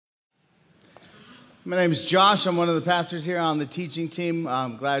My name is Josh. I'm one of the pastors here on the teaching team.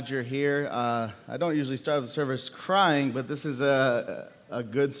 I'm glad you're here. I don't usually start the service crying, but this is a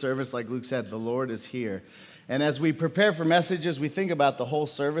good service. Like Luke said, the Lord is here. And as we prepare for messages, we think about the whole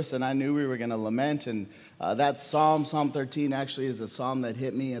service, and I knew we were going to lament. And that Psalm 13, actually is a psalm that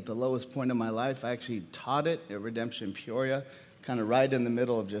hit me at the lowest point of my life. I actually taught it at Redemption Peoria, kind of right in the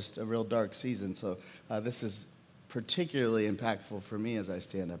middle of just a real dark season. So this is particularly impactful for me as I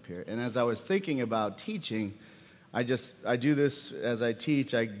stand up here. And as I was thinking about teaching, I do this as I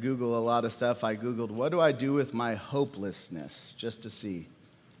teach. I Google a lot of stuff. I Googled, what do I do with my hopelessness, just to see.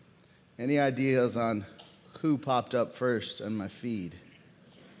 Any ideas on who popped up first on my feed?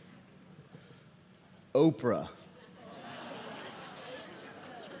 Oprah.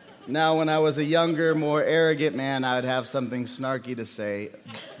 Now, when I was a younger, more arrogant man, I would have something snarky to say.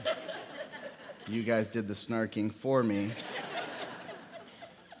 You guys did the snarking for me.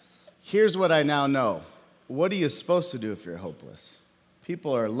 Here's what I now know. What are you supposed to do if you're hopeless?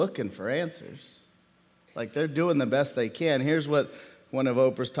 People are looking for answers. Like, they're doing the best they can. Here's what one of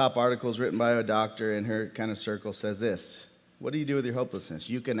Oprah's top articles written by a doctor in her kind of circle says this. What do you do with your hopelessness?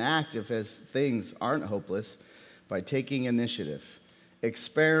 You can act as things aren't hopeless by taking initiative.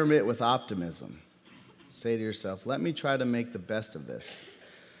 Experiment with optimism. Say to yourself, let me try to make the best of this.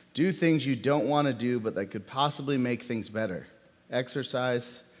 Do things you don't want to do, but that could possibly make things better.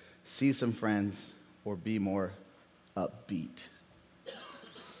 Exercise, see some friends, or be more upbeat.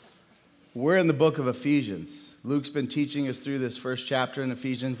 We're in the book of Ephesians. Luke's been teaching us through this first chapter in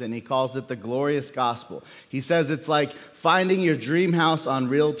Ephesians, and he calls it the glorious gospel. He says it's like finding your dream house on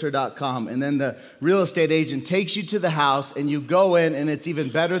Realtor.com, and then the real estate agent takes you to the house, and you go in, and it's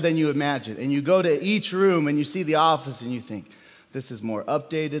even better than you imagined. And you go to each room, and you see the office, and you think, this is more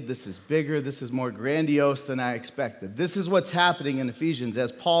updated, this is bigger, this is more grandiose than I expected. This is what's happening in Ephesians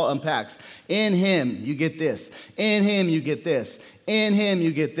as Paul unpacks. In him, you get this. In him, you get this. In him,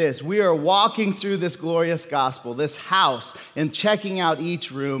 you get this. We are walking through this glorious gospel, this house, and checking out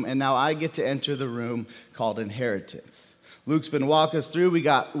each room, and now I get to enter the room called inheritance. Luke's been walking us through.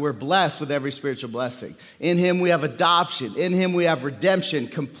 We're blessed with every spiritual blessing. In him we have adoption. In him we have redemption,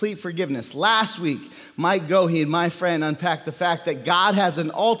 complete forgiveness. Last week, Mike Goheen, my friend, unpacked the fact that God has an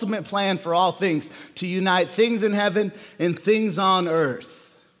ultimate plan for all things, to unite things in heaven and things on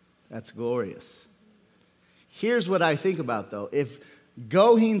earth. That's glorious. Here's what I think about, though. If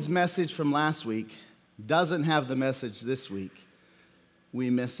Goheen's message from last week doesn't have the message this week,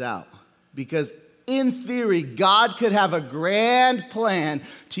 we miss out. Because in theory, God could have a grand plan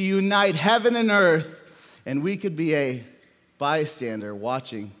to unite heaven and earth, and we could be a bystander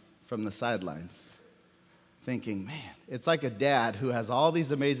watching from the sidelines, thinking, man, it's like a dad who has all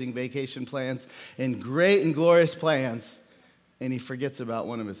these amazing vacation plans and great and glorious plans, and he forgets about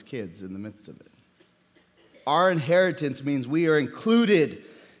one of his kids in the midst of it. Our inheritance means we are included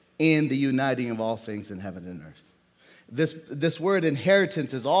in the uniting of all things in heaven and earth. This word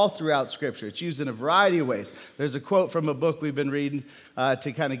inheritance is all throughout Scripture. It's used in a variety of ways. There's a quote from a book we've been reading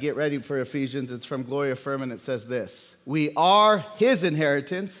to kind of get ready for Ephesians. It's from Gloria Furman. It says this: we are his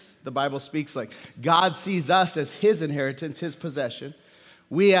inheritance. The Bible speaks like God sees us as his inheritance, his possession.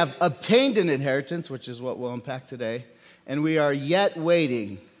 We have obtained an inheritance, which is what we'll unpack today, and we are yet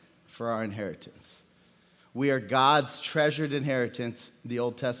waiting for our inheritance. We are God's treasured inheritance. The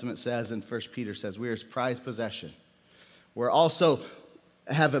Old Testament says, and 1 Peter says, we are his prized possession. We're also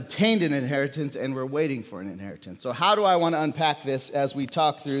have obtained an inheritance, and we're waiting for an inheritance. So how do I want to unpack this as we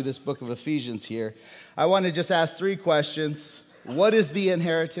talk through this book of Ephesians here? I want to just ask three questions. What is the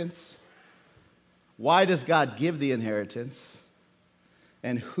inheritance? Why does God give the inheritance?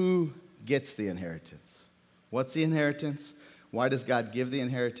 And who gets the inheritance? What's the inheritance? Why does God give the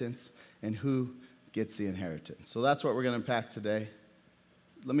inheritance? And who gets the inheritance? So that's what we're going to unpack today.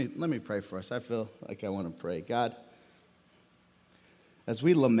 Let me pray for us. I feel like I want to pray. God, as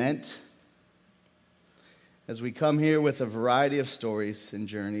we lament, as we come here with a variety of stories and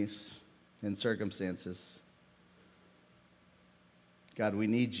journeys and circumstances, God, we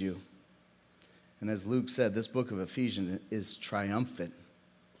need you. And as Luke said, this book of Ephesians is triumphant.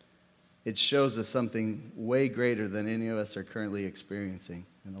 It shows us something way greater than any of us are currently experiencing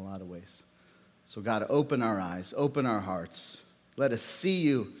in a lot of ways. So God, open our eyes, open our hearts. Let us see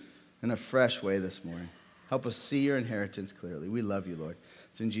you in a fresh way this morning. Help us see your inheritance clearly. We love you, Lord.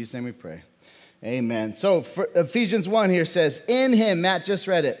 It's in Jesus' name we pray. Amen. So Ephesians 1 here says, in him, Matt just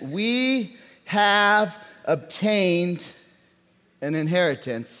read it, we have obtained an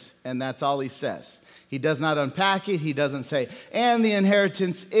inheritance, and that's all he says. He does not unpack it. He doesn't say, and the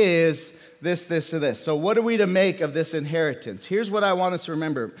inheritance is this, this, and this. So what are we to make of this inheritance? Here's what I want us to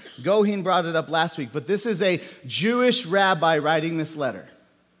remember. Goheen brought it up last week, but this is a Jewish rabbi writing this letter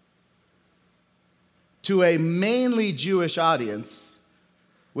to a mainly Jewish audience,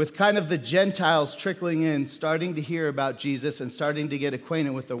 with kind of the Gentiles trickling in, starting to hear about Jesus and starting to get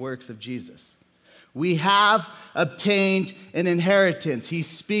acquainted with the works of Jesus. We have obtained an inheritance. He's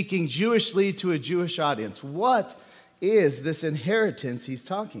speaking Jewishly to a Jewish audience. What is this inheritance he's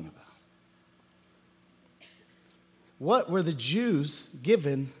talking about? What were the Jews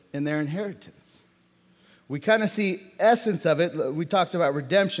given in their inheritance? We kind of see essence of it. We talked about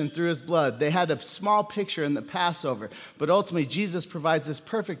redemption through his blood. They had a small picture in the Passover, but ultimately Jesus provides this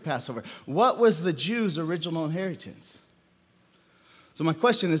perfect Passover. What was the Jews' original inheritance? So my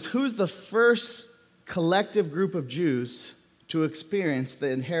question is, who's the first collective group of Jews to experience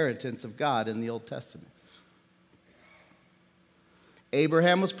the inheritance of God in the Old Testament?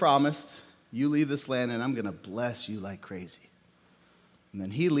 Abraham was promised, you leave this land and I'm going to bless you like crazy. And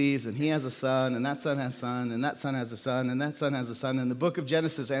then he leaves, and he has a son, and that son has a son, and that son has a son, and that son has a son. And the book of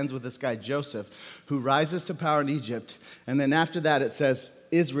Genesis ends with this guy, Joseph, who rises to power in Egypt. And then after that, it says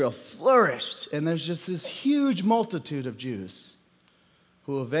Israel flourished. And there's just this huge multitude of Jews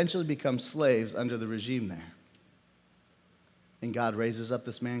who eventually become slaves under the regime there. And God raises up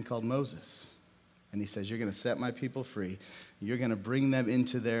this man called Moses. And he says, you're going to set my people free. You're going to bring them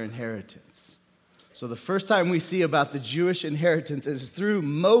into their inheritance. So the first time we see about the Jewish inheritance is through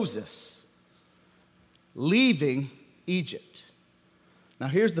Moses leaving Egypt. Now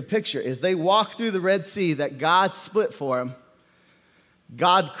here's the picture. As they walk through the Red Sea that God split for them,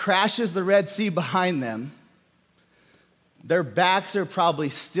 God crashes the Red Sea behind them. Their backs are probably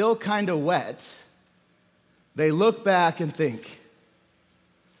still kind of wet. They look back and think,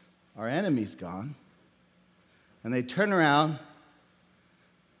 our enemy's gone. And they turn around.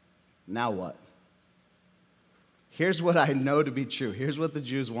 Now what? Here's what I know to be true. Here's what the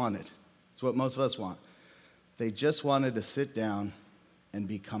Jews wanted. It's what most of us want. They just wanted to sit down and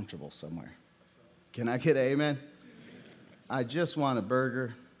be comfortable somewhere. Can I get an amen? I just want a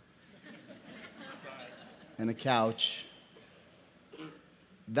burger and a couch.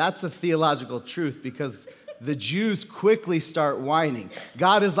 That's the theological truth, because the Jews quickly start whining.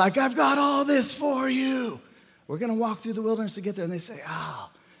 God is like, I've got all this for you. We're going to walk through the wilderness to get there. And they say,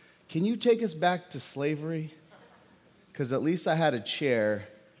 can you take us back to slavery? Because at least I had a chair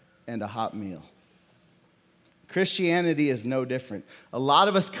and a hot meal. Christianity is no different. A lot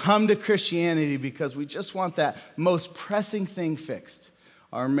of us come to Christianity because we just want that most pressing thing fixed.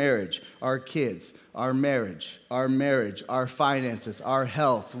 Our marriage, our kids, our marriage, our finances, our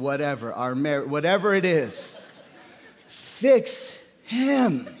health, whatever, whatever it is. Fix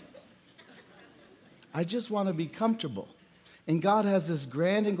him. I just want to be comfortable. And God has this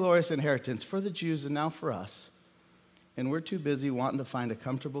grand and glorious inheritance for the Jews and now for us. And we're too busy wanting to find a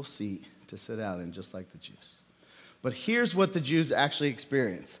comfortable seat to sit down in, just like the Jews. But here's what the Jews actually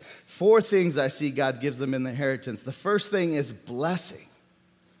experience. 4 things I see God gives them in the inheritance. The first thing is blessing.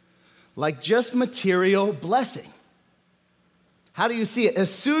 Like just material blessing. How do you see it? As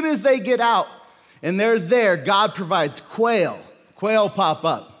soon as they get out and they're there, God provides quail. Quail pop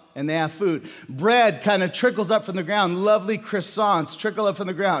up. And they have food. Bread kind of trickles up from the ground. Lovely croissants trickle up from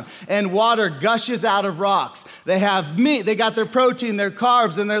the ground. And water gushes out of rocks. They have meat. They got their protein, their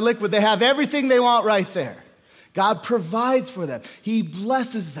carbs, and their liquid. They have everything they want right there. God provides for them. He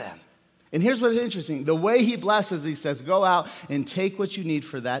blesses them. And here's what's interesting. The way he blesses, he says, go out and take what you need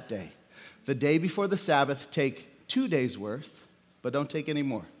for that day. The day before the Sabbath, take 2 days worth, but don't take any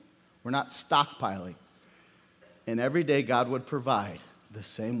more. We're not stockpiling. And every day God would provide. The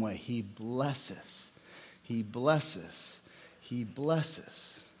same way. He blesses. He blesses. He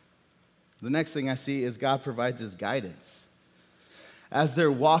blesses. The next thing I see is God provides his guidance. As they're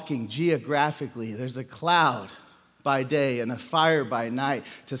walking geographically, there's a cloud by day and a fire by night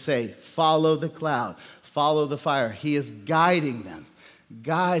to say, follow the cloud, follow the fire. He is guiding them,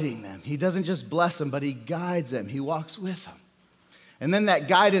 guiding them. He doesn't just bless them, but he guides them. He walks with them. And then that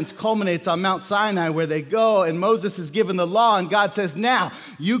guidance culminates on Mount Sinai, where they go and Moses is given the law and God says, now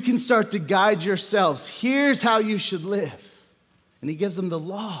you can start to guide yourselves. Here's how you should live. And he gives them the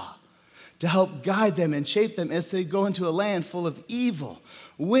law to help guide them and shape them as they go into a land full of evil,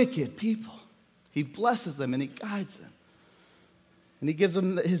 wicked people. He blesses them and he guides them. And he gives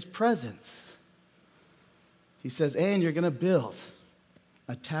them his presence. He says, and you're going to build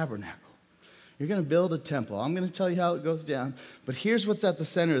a tabernacle. You're going to build a temple. I'm going to tell you how it goes down. But here's what's at the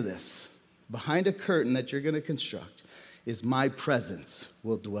center of this. Behind a curtain that you're going to construct is my presence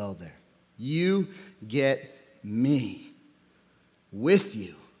will dwell there. You get me with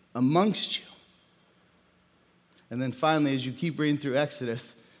you, amongst you. And then finally, as you keep reading through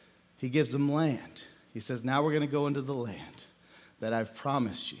Exodus, he gives them land. He says, now we're going to go into the land that I've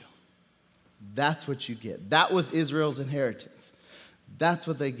promised you. That's what you get. That was Israel's inheritance. That's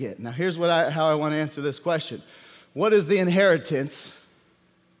what they get. Now here's how I want to answer this question. What is the inheritance?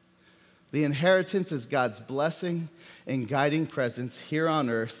 The inheritance is God's blessing and guiding presence here on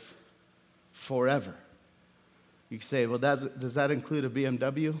earth forever. You can say, well, does that include a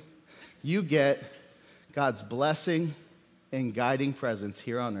BMW? You get God's blessing and guiding presence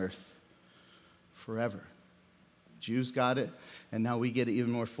here on earth forever. Jews got it, and now we get it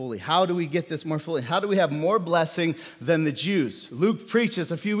even more fully. How do we get this more fully? How do we have more blessing than the Jews? Luke preached this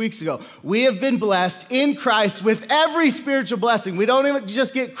a few weeks ago. We have been blessed in Christ with every spiritual blessing. We don't even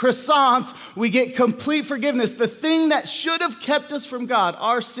just get croissants. We get complete forgiveness. The thing that should have kept us from God,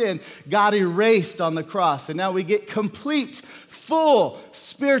 our sin, got erased on the cross. And now we get complete, full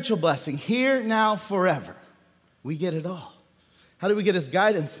spiritual blessing here, now, forever. We get it all. How do we get his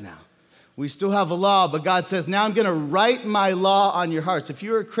guidance now? We still have a law, but God says, now I'm going to write my law on your hearts. If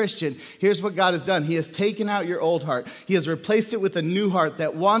you're a Christian, here's what God has done. He has taken out your old heart. He has replaced it with a new heart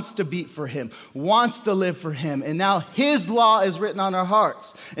that wants to beat for him, wants to live for him. And now his law is written on our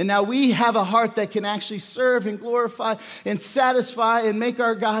hearts. And now we have a heart that can actually serve and glorify and satisfy and make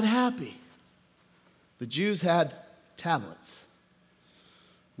our God happy. The Jews had tablets.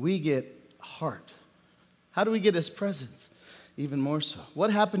 We get a heart. How do we get his presence? Even more so. What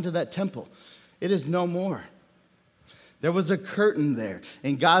happened to that temple? It is no more. There was a curtain there,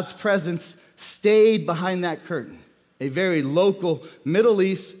 and God's presence stayed behind that curtain. A very local Middle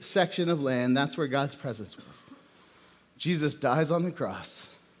East section of land, that's where God's presence was. Jesus dies on the cross.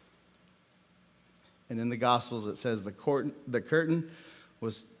 And in the Gospels it says the curtain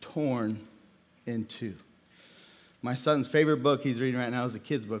was torn in two. My son's favorite book he's reading right now is a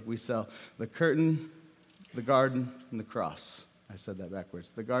kid's book we sell. The Curtain, the Garden, and the Cross. I said that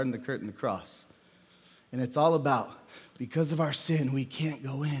backwards. The garden, the curtain, the cross. And it's all about, because of our sin, we can't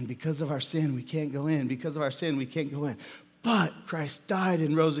go in. Because of our sin, we can't go in. Because of our sin, we can't go in. But Christ died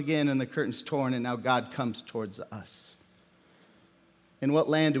and rose again, and the curtain's torn, and now God comes towards us. And what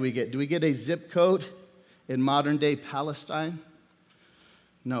land do we get? Do we get a zip code in modern-day Palestine?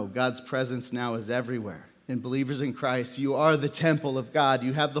 No, God's presence now is everywhere. And believers in Christ, you are the temple of God.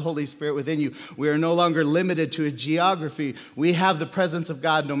 You have the Holy Spirit within you. We are no longer limited to a geography. We have the presence of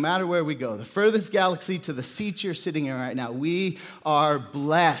God no matter where we go. The furthest galaxy to the seat you're sitting in right now. We are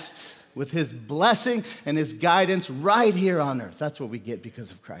blessed with his blessing and his guidance right here on earth. That's what we get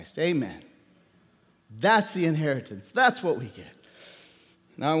because of Christ. Amen. That's the inheritance. That's what we get.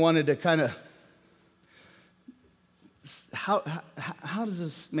 Now I wanted to kind of, how does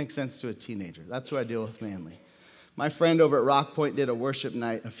this make sense to a teenager? That's who I deal with mainly. My friend over at Rock Point did a worship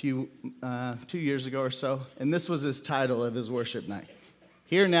night 2 years ago or so, and this was his title of his worship night.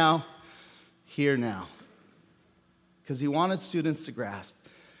 Here now, here now. Because he wanted students to grasp,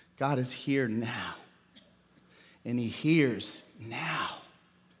 God is here now. And he hears now.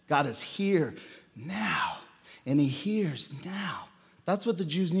 God is here now. And he hears now. That's what the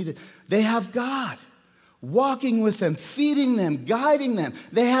Jews needed. They have God walking with them, feeding them, guiding them.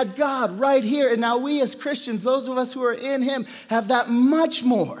 They had God right here. And now we as Christians, those of us who are in him, have that much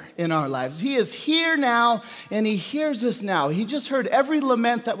more in our lives. He is here now, and he hears us now. He just heard every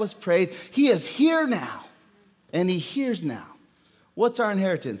lament that was prayed. He is here now, and he hears now. What's our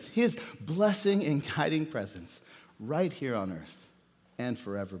inheritance? His blessing and guiding presence right here on earth and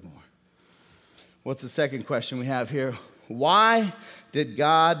forevermore. What's the second question we have here? Why did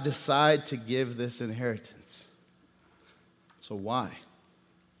God decide to give this inheritance? So why?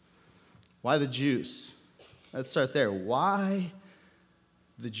 Why the Jews? Let's start there. Why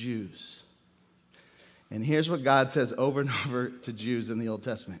the Jews? And here's what God says over and over to Jews in the Old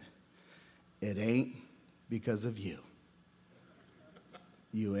Testament. It ain't because of you.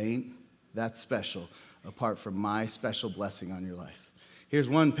 You ain't that special apart from my special blessing on your life. Here's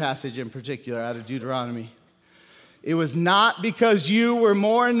one passage in particular out of Deuteronomy. It was not because you were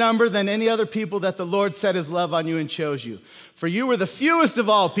more in number than any other people that the Lord set his love on you and chose you. For you were the fewest of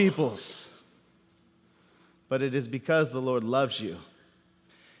all peoples. But it is because the Lord loves you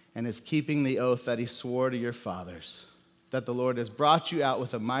and is keeping the oath that he swore to your fathers, that the Lord has brought you out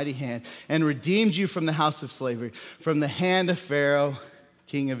with a mighty hand and redeemed you from the house of slavery, from the hand of Pharaoh,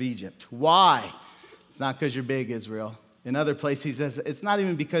 king of Egypt. Why? It's not because you're big, Israel. In other places, he says, it's not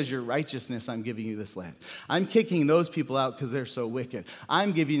even because your righteousness I'm giving you this land. I'm kicking those people out because they're so wicked.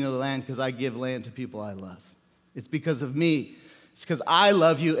 I'm giving you the land because I give land to people I love. It's because of me. It's because I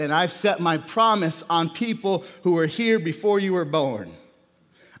love you and I've set my promise on people who were here before you were born.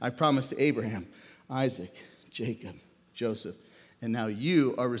 I promised to Abraham, Isaac, Jacob, Joseph, and now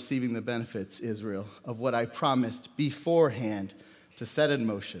you are receiving the benefits, Israel, of what I promised beforehand to set in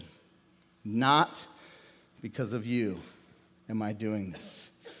motion. Not because of you am I doing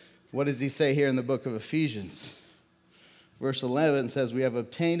this. What does he say here in the book of Ephesians? Verse 11 says, we have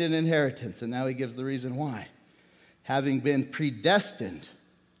obtained an inheritance, and now he gives the reason why. Having been predestined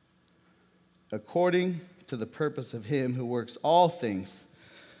according to the purpose of him who works all things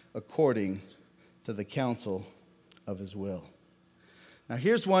according to the counsel of his will. Now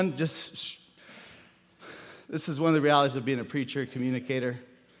here's one, this is one of the realities of being a preacher, communicator.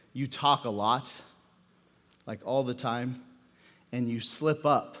 You talk a lot, like all the time, and you slip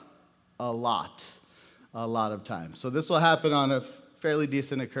up a lot of times. So this will happen on a fairly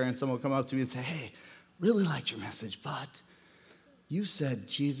decent occurrence. Someone will come up to me and say, hey, really liked your message, but you said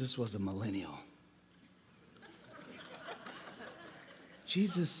Jesus was a millennial.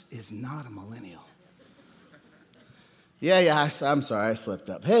 Jesus is not a millennial. Yeah, I'm sorry, I slipped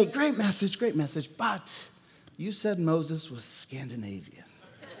up. Hey, great message, but you said Moses was Scandinavian.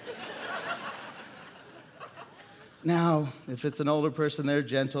 Now, if it's an older person, they're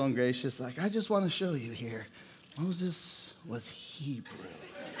gentle and gracious, like, I just want to show you here, Moses was Hebrew.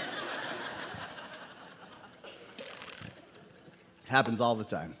 Happens all the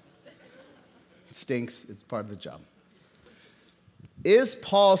time. It stinks, it's part of the job. Is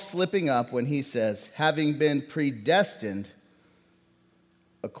Paul slipping up when he says, having been predestined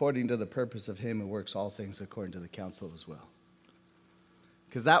according to the purpose of him who works all things according to the counsel of his will?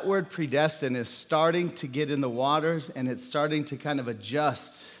 Because that word predestined is starting to get in the waters, and it's starting to kind of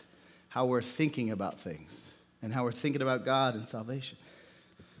adjust how we're thinking about things and how we're thinking about God and salvation.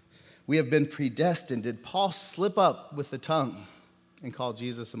 We have been predestined. Did Paul slip up with the tongue and call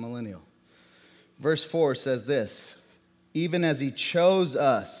Jesus a millennial? Verse 4 says this, even as he chose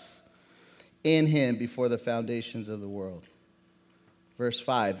us in him before the foundations of the world. Verse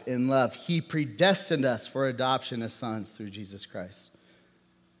 5, in love, he predestined us for adoption as sons through Jesus Christ.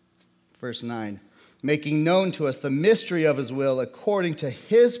 Verse 9, making known to us the mystery of his will according to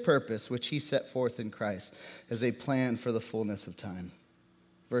his purpose, which he set forth in Christ as a plan for the fullness of time.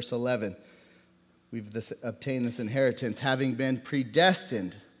 Verse 11, we've obtained this inheritance, having been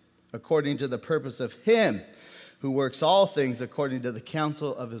predestined according to the purpose of him who works all things according to the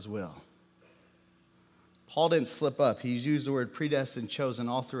counsel of his will. Paul didn't slip up. He's used the word predestined, chosen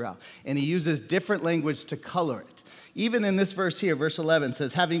all throughout. And he uses different language to color it. Even in this verse here, verse 11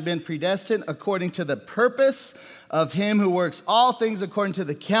 says, having been predestined according to the purpose of him who works all things according to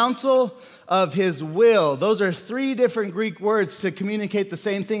the counsel of his will. Those are three different Greek words to communicate the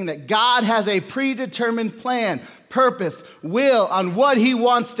same thing, that God has a predetermined plan, purpose, will on what he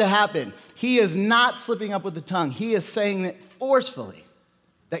wants to happen. He is not slipping up with the tongue. He is saying it forcefully,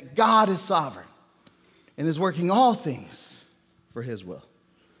 that God is sovereign and is working all things for his will.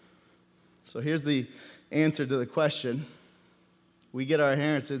 So here's the answer to the question. We get our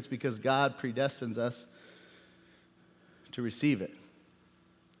inheritance because God predestines us to receive it.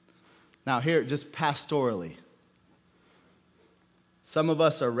 Now here, just pastorally, some of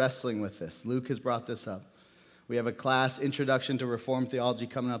us are wrestling with this. Luke has brought this up. We have a class, Introduction to Reformed Theology,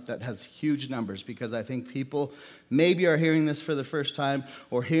 coming up that has huge numbers, because I think people maybe are hearing this for the first time,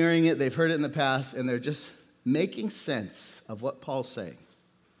 or hearing it, they've heard it in the past, and they're just making sense of what Paul's saying.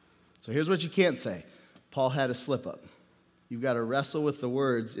 So here's what you can't say. Paul had a slip up. You've got to wrestle with the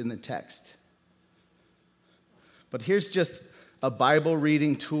words in the text. But here's just a Bible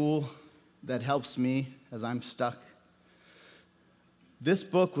reading tool that helps me as I'm stuck. This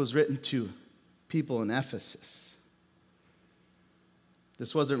book was written to people in Ephesus.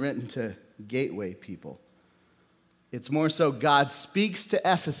 This wasn't written to Gateway people. It's more so God speaks to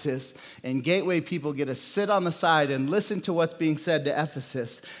Ephesus, and Gateway people get to sit on the side and listen to what's being said to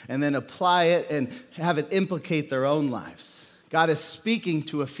Ephesus and then apply it and have it implicate their own lives. God is speaking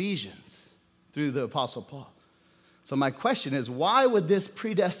to Ephesians through the Apostle Paul. So my question is, why would this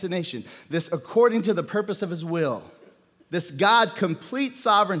predestination, this according to the purpose of his will, this God complete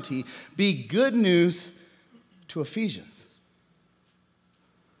sovereignty be good news to Ephesians?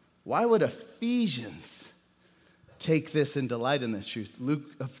 Why would Ephesians take this and delight in this truth? Luke,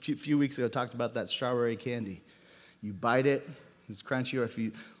 a few weeks ago, talked about that strawberry candy. You bite it, it's crunchy, or if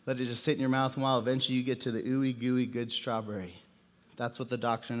you let it just sit in your mouth a while, eventually you get to the ooey gooey good strawberry. That's what the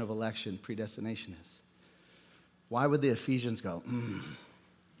doctrine of election, predestination is. Why would the Ephesians go,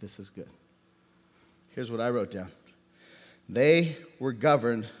 this is good? Here's what I wrote down. They were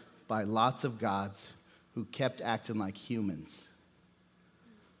governed by lots of gods who kept acting like humans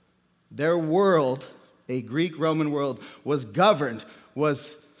Their world, a Greek-Roman world, was governed,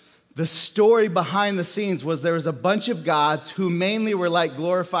 was the story behind the scenes was there was a bunch of gods who mainly were like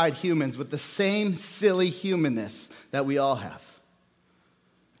glorified humans with the same silly humanness that we all have.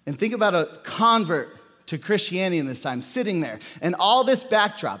 And think about a convert to Christianity in this time, sitting there, and all this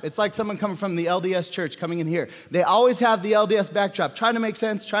backdrop. It's like someone coming from the LDS church coming in here. They always have the LDS backdrop, trying to make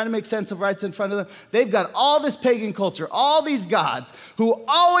sense of rights in front of them. They've got all this pagan culture, all these gods who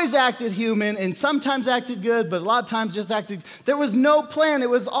always acted human and sometimes acted good, but a lot of times just acted. There was no plan. It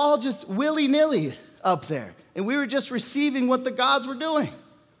was all just willy-nilly up there. And we were just receiving what the gods were doing.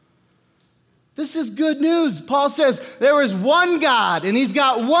 This is good news. Paul says there is one God, and he's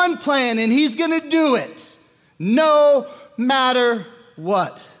got one plan, and he's going to do it no matter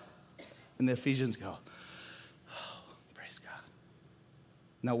what. And the Ephesians go, oh, praise God.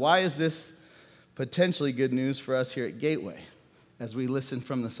 Now, why is this potentially good news for us here at Gateway as we listen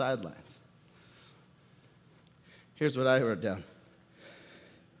from the sidelines? Here's what I wrote down.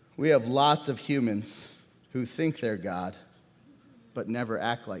 We have lots of humans who think they're God, but never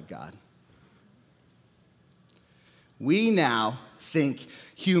act like God. We now think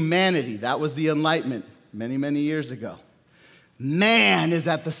humanity, that was the Enlightenment many, many years ago. Man is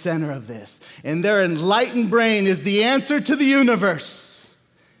at the center of this, and their enlightened brain is the answer to the universe.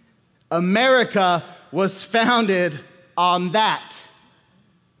 America was founded on that.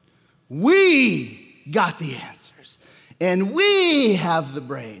 We got the answers, and we have the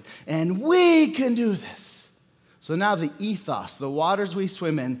brain, and we can do this. So now the ethos, the waters we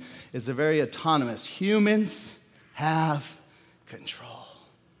swim in, is a very autonomous. Humans have control.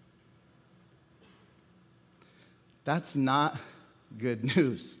 That's not good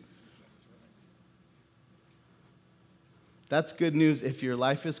news. That's good news if your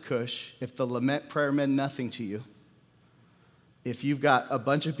life is cush, if the lament prayer meant nothing to you, if you've got a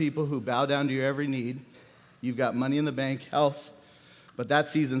bunch of people who bow down to your every need, you've got money in the bank, health, but that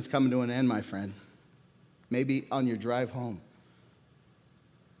season's coming to an end, my friend. Maybe on your drive home.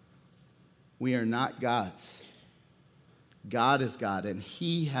 We are not gods. God is God, and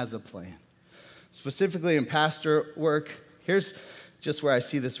he has a plan. Specifically in pastor work, here's just where I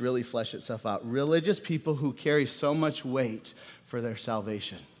see this really flesh itself out. Religious people who carry so much weight for their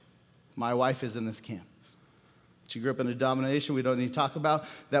salvation. My wife is in this camp. She grew up in a denomination we don't need to talk about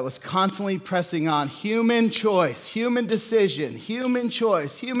that was constantly pressing on human choice, human decision, human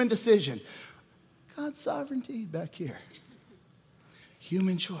choice, human decision. God's sovereignty back here.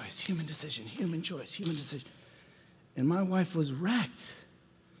 Human choice, human decision, human choice, human decision. And my wife was wrecked.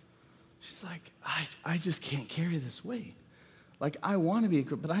 She's like, I just can't carry this weight. Like, I want to be a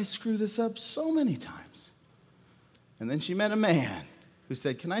Christian, but I screw this up so many times. And then she met a man who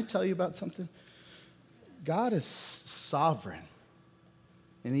said, can I tell you about something? God is sovereign.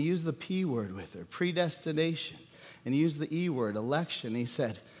 And he used the P word with her, predestination. And he used the E word, election. He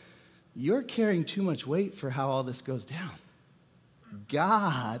said, you're carrying too much weight for how all this goes down.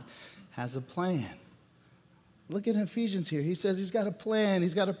 God has a plan. Look at Ephesians here. He says he's got a plan,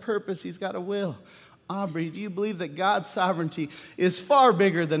 he's got a purpose, he's got a will. Aubrey, do you believe that God's sovereignty is far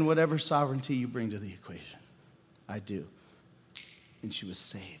bigger than whatever sovereignty you bring to the equation? I do. And she was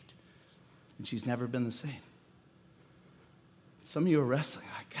saved. And she's never been the same. Some of you are wrestling,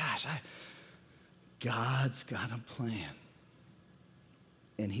 like, gosh, God's got a plan.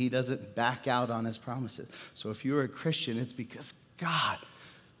 And he doesn't back out on his promises. So if you're a Christian, it's because God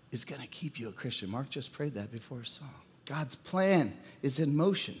is going to keep you a Christian. Mark just prayed that before his song. God's plan is in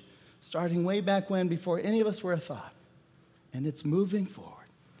motion, starting way back when, before any of us were a thought. And it's moving forward.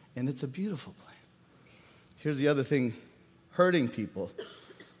 And it's a beautiful plan. Here's the other thing, hurting people.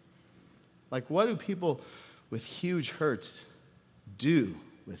 Like, what do people with huge hurts do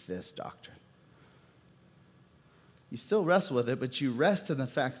with this doctrine? You still wrestle with it, but you rest in the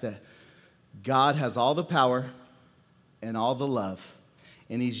fact that God has all the power and all the love,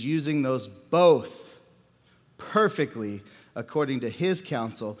 and he's using those both perfectly according to his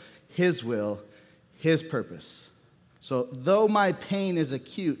counsel, his will, his purpose. So though my pain is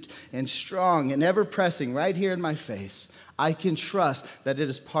acute and strong and ever pressing right here in my face, I can trust that it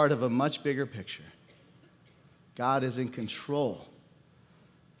is part of a much bigger picture. God is in control.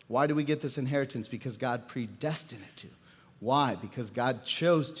 Why do we get this inheritance? Because God predestined it to. Why? Because God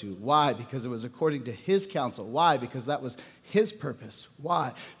chose to. Why? Because it was according to his counsel. Why? Because that was his purpose.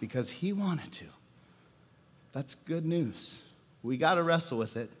 Why? Because he wanted to. That's good news. We got to wrestle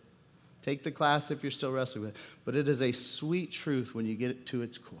with it. Take the class if you're still wrestling with it. But it is a sweet truth when you get it to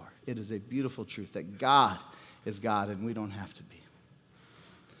its core. It is a beautiful truth that God is God and we don't have to be.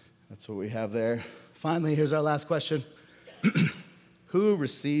 That's what we have there. Finally, here's our last question. Who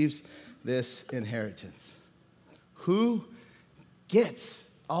receives this inheritance? Who gets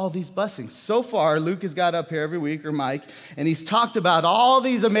all these blessings? So far, Luke has got up here every week, or Mike, and he's talked about all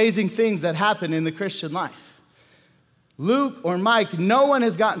these amazing things that happen in the Christian life. Luke or Mike, no one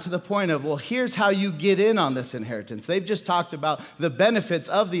has gotten to the point of, well, here's how you get in on this inheritance. They've just talked about the benefits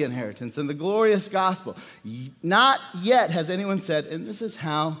of the inheritance and the glorious gospel. Not yet has anyone said, and this is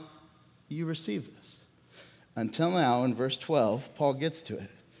how you receive this. Until now, in verse 12, Paul gets to it.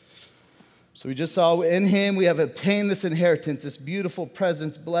 So we just saw in him we have obtained this inheritance, this beautiful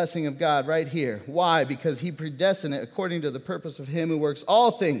presence, blessing of God right here. Why? Because he predestined it according to the purpose of him who works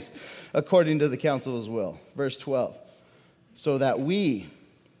all things according to the counsel of his will. Verse 12. So that we,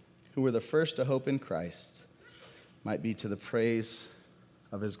 who were the first to hope in Christ, might be to the praise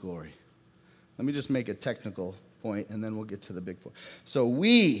of his glory. Let me just make a technical point, and then we'll get to the big point. So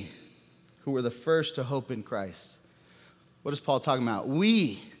we, who were the first to hope in Christ. What is Paul talking about?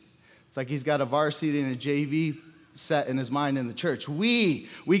 We. It's like he's got a varsity and a JV set in his mind in the church. We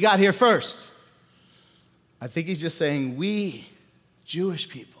got here first. I think he's just saying we, Jewish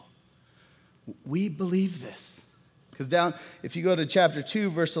people, we believe this. Because if you go to chapter 2,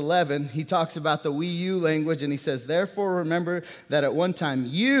 verse 11, he talks about the we, you language, and he says, therefore remember that at one time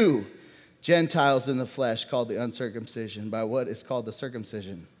you, Gentiles in the flesh, called the uncircumcision by what is called the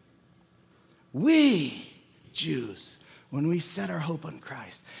circumcision. We, Jews, when we set our hope on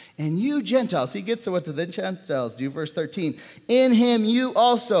Christ. And you, Gentiles, he gets to what the Gentiles do, verse 13. In him you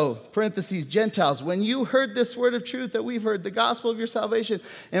also, parentheses, Gentiles, when you heard this word of truth that we've heard, the gospel of your salvation,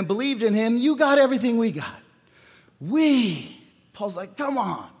 and believed in him, you got everything we got. Paul's like, come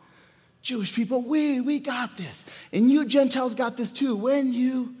on, Jewish people, we got this. And you Gentiles got this too. When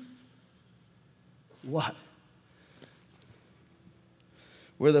you, what?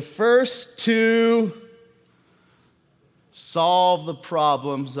 We're the first to solve the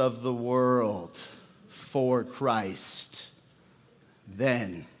problems of the world for Christ.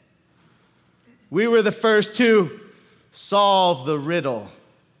 Then, we were the first to solve the riddle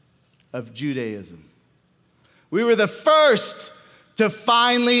of Judaism. We were the first to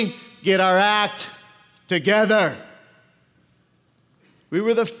finally get our act together. We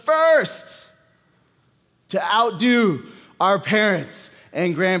were the first to outdo our parents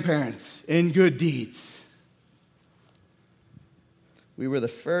and grandparents in good deeds. We were the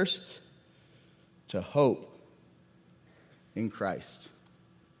first to hope in Christ.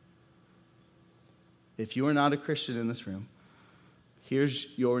 If you are not a Christian in this room, here's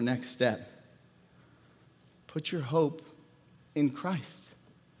your next step. Put your hope in Christ.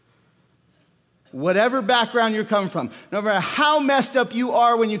 Whatever background you're coming from, no matter how messed up you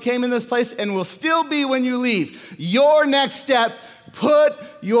are when you came in this place and will still be when you leave, your next step, put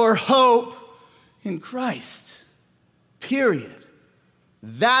your hope in Christ. Period.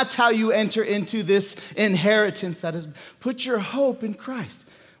 That's how you enter into this inheritance that is, put your hope in Christ.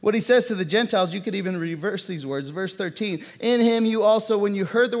 What he says to the Gentiles, you could even reverse these words. Verse 13, in him you also, when you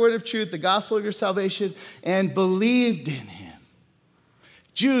heard the word of truth, the gospel of your salvation, and believed in him.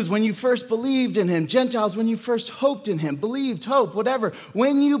 Jews, when you first believed in him. Gentiles, when you first hoped in him. Believed, hope, whatever.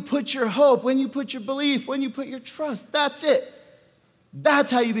 When you put your hope, when you put your belief, when you put your trust, that's it.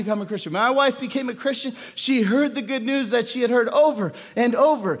 That's how you become a Christian. My wife became a Christian. She heard the good news that she had heard over and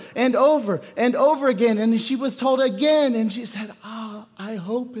over and over and over again. And she was told again. And she said, I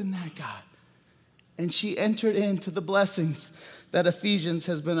hope in that God. And she entered into the blessings that Ephesians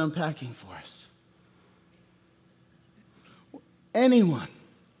has been unpacking for us. Anyone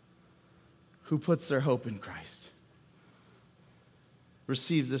who puts their hope in Christ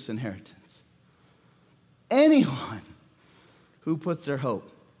receives this inheritance. Anyone who puts their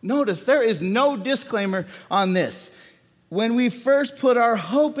hope. Notice, there is no disclaimer on this. When we first put our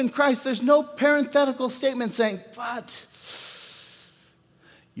hope in Christ, there's no parenthetical statement saying, but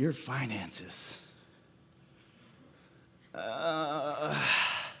your finances.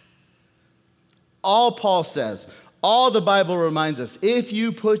 All Paul says, all the Bible reminds us, if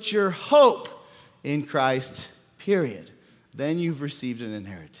you put your hope in Christ, period, then you've received an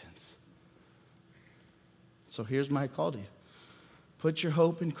inheritance. So here's my call to you. Put your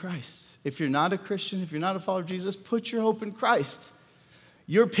hope in Christ. If you're not a Christian, if you're not a follower of Jesus, put your hope in Christ.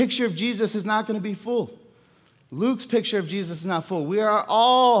 Your picture of Jesus is not going to be full. Luke's picture of Jesus is not full. We are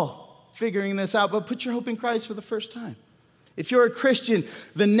all figuring this out, but put your hope in Christ for the first time. If you're a Christian,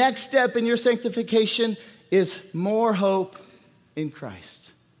 the next step in your sanctification is more hope in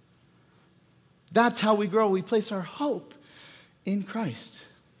Christ. That's how we grow. We place our hope in Christ.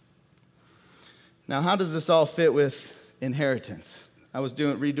 Now, how does this all fit with inheritance? I was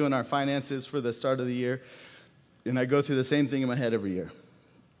redoing our finances for the start of the year. And I go through the same thing in my head every year.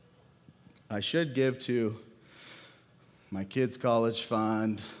 I should give to my kids' college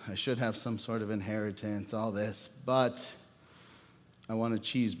fund. I should have some sort of inheritance, all this. But I want a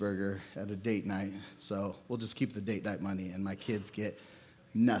cheeseburger at a date night, so we'll just keep the date night money, and my kids get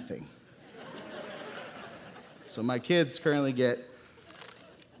nothing. So my kids currently get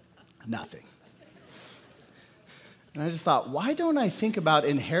nothing. And I just thought, why don't I think about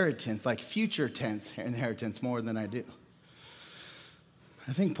inheritance, like future tense inheritance, more than I do?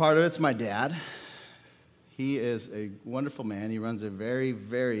 I think part of it's my dad. He is a wonderful man. He runs a very,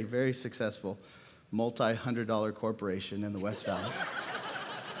 very, very successful multi-$100 corporation in the West Valley.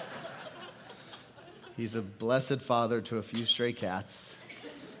 He's a blessed father to a few stray cats.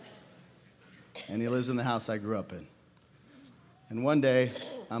 And he lives in the house I grew up in. And one day,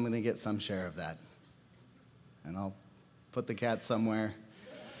 I'm going to get some share of that. And I'll put the cat somewhere.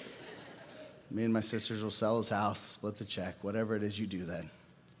 Me and my sisters will sell his house, split the check, whatever it is you do then.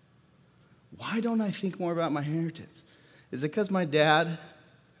 Why don't I think more about my inheritance? Is it because my dad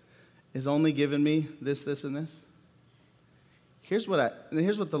is only giving me this, this, and this? Here's what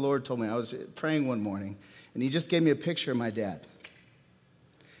the Lord told me. I was praying one morning, and he just gave me a picture of my dad.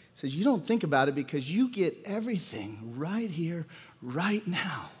 He says, you don't think about it because you get everything right here, right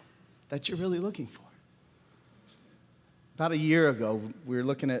now, that you're really looking for. About a year ago, we were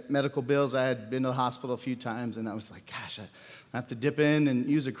looking at medical bills. I had been to the hospital a few times, and I was like, gosh, I have to dip in and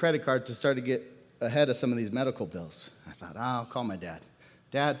use a credit card to start to get ahead of some of these medical bills. I thought, I'll call my dad.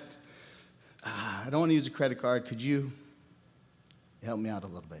 Dad, I don't want to use a credit card. Could you help me out a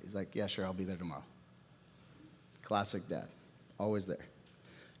little bit? He's like, yeah, sure, I'll be there tomorrow. Classic dad, always there.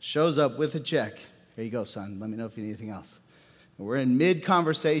 Shows up with a check. Here you go, son. Let me know if you need anything else. And we're in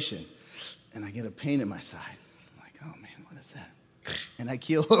mid-conversation, and I get a pain in my side. I'm like, oh, man, what is that? And I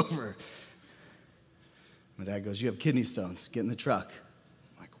keel over. My dad goes, you have kidney stones. Get in the truck.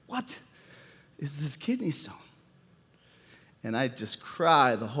 I'm like, what is this kidney stone? And I just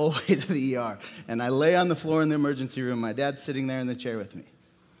cry the whole way to the ER. And I lay on the floor in the emergency room. My dad's sitting there in the chair with me.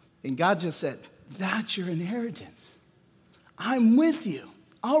 And God just said, that's your inheritance. I'm with you.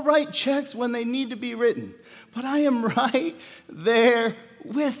 I'll write checks when they need to be written. But I am right there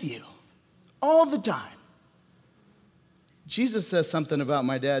with you all the time. Jesus says something about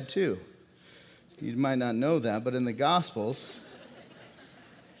my dad, too. You might not know that, but in the Gospels,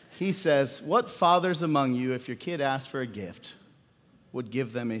 he says, what fathers among you, if your kid asked for a gift, would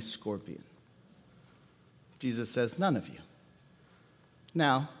give them a scorpion? Jesus says, none of you.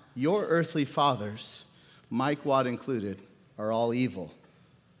 Now, your earthly fathers, Mike Watt included, are all evil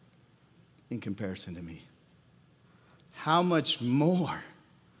in comparison to me. How much more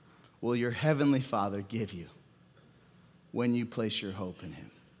will your heavenly Father give you when you place your hope in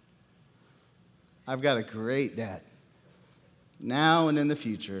him? I've got a great dad, now and in the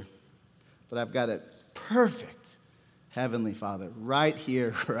future, but I've got a perfect heavenly Father right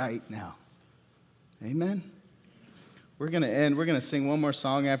here, right now. Amen? We're going to end. We're going to sing one more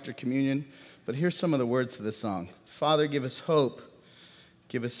song after communion, but here's some of the words to this song. Father, give us hope.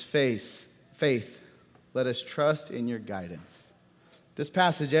 Give us faith. Let us trust in your guidance. This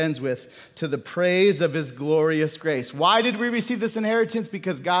passage ends with, to the praise of his glorious grace. Why did we receive this inheritance?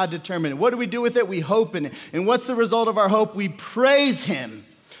 Because God determined it. What do we do with it? We hope in it. And what's the result of our hope? We praise him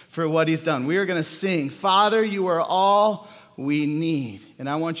for what he's done. We are going to sing, Father, you are all we need. And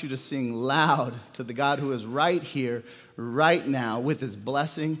I want you to sing loud to the God who is right here, right now, with his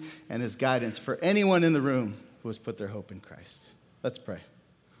blessing and his guidance for anyone in the room who has put their hope in Christ. Let's pray.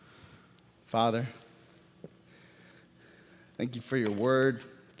 Father, thank you for your word.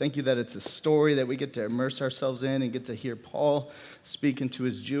 Thank you that it's a story that we get to immerse ourselves in and get to hear Paul speaking to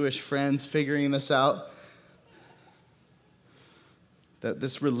his Jewish friends, figuring this out. That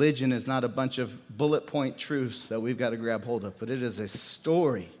this religion is not a bunch of bullet point truths that we've got to grab hold of, but it is a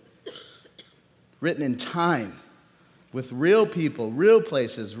story written in time with real people, real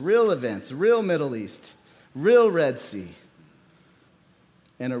places, real events, real Middle East, real Red Sea,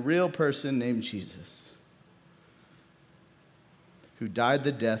 and a real person named Jesus, who died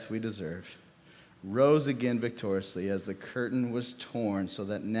the death we deserved, rose again victoriously as the curtain was torn so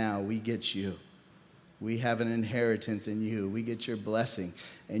that now we get you. We have an inheritance in you. We get your blessing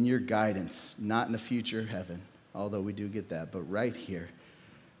and your guidance, not in a future heaven, although we do get that, but right here,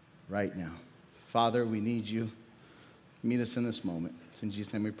 right now. Father, we need you. Meet us in this moment. It's in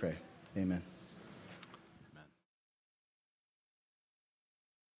Jesus' name we pray. Amen.